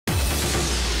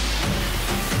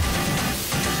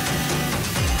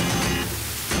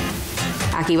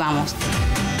aquí vamos.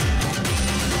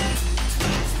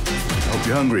 Hope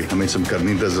you're hungry. I made some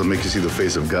carnitas that'll make you see the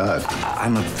face of God.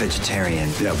 I'm a vegetarian.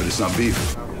 Yeah, but it's not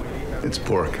beef. It's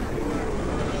pork.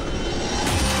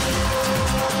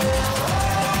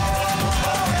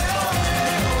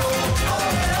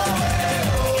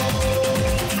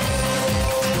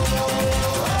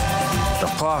 The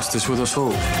past is with us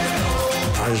all.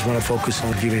 I just want to focus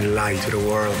on giving light to the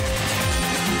world.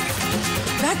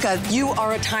 Becca, you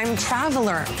are a time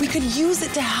traveler. We could use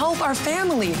it to help our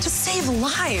family, to save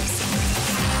lives.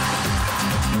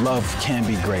 Love can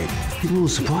be great. People will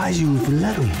surprise you if you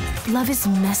let them. Love is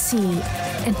messy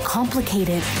and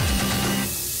complicated.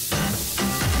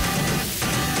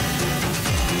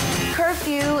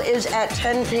 Curfew is at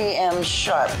 10 p.m.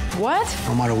 sharp. What?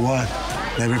 No matter what,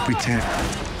 never pretend.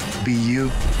 Be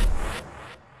you.